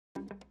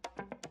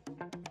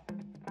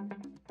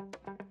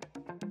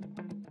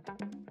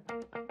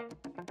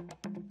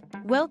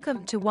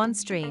Welcome to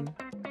OneStream.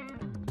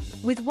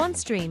 With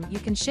OneStream, you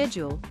can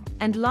schedule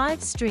and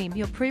live stream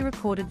your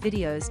pre-recorded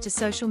videos to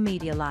social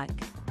media like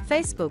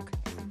Facebook,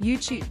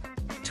 YouTube,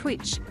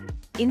 Twitch,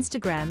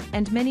 Instagram,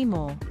 and many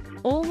more,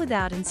 all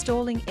without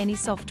installing any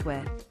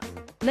software.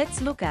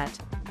 Let's look at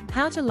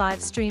how to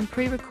live stream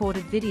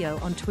pre-recorded video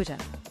on Twitter.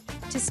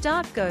 To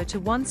start, go to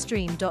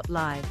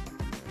onestream.live.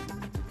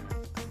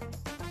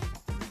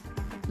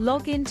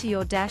 Log in to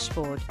your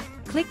dashboard.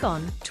 Click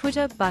on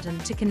Twitter button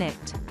to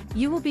connect.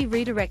 You will be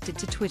redirected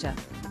to Twitter.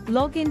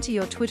 Log into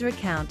your Twitter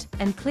account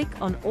and click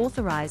on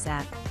Authorize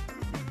app.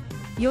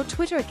 Your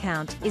Twitter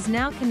account is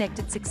now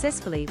connected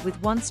successfully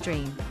with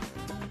OneStream.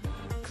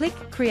 Click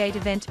Create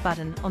Event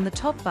button on the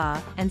top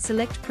bar and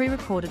select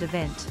Pre-recorded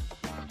event.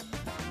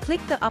 Click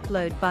the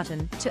Upload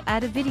button to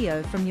add a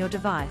video from your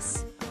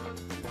device.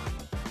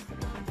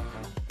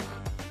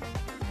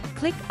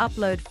 Click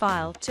Upload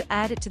file to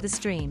add it to the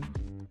stream.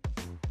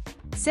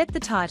 Set the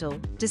title,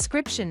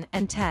 description,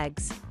 and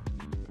tags.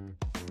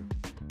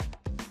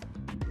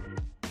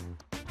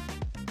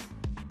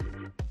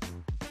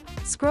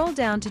 Scroll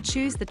down to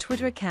choose the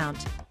Twitter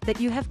account that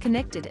you have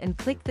connected and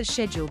click the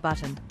Schedule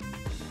button.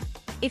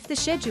 If the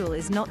schedule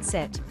is not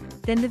set,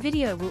 then the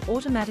video will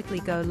automatically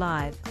go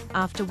live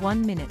after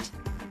 1 minute.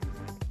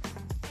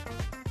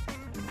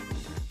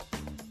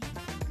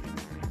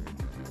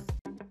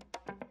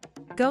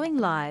 Going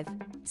live,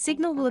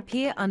 signal will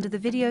appear under the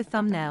video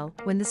thumbnail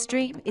when the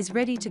stream is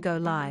ready to go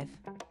live.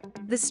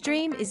 The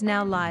stream is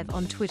now live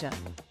on Twitter.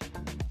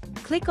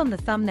 Click on the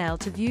thumbnail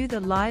to view the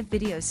live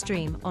video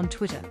stream on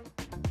Twitter.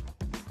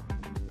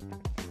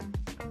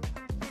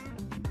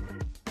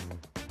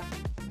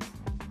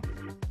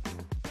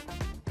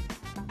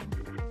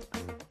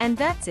 And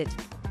that's it.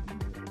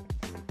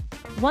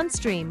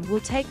 OneStream will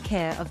take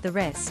care of the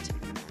rest.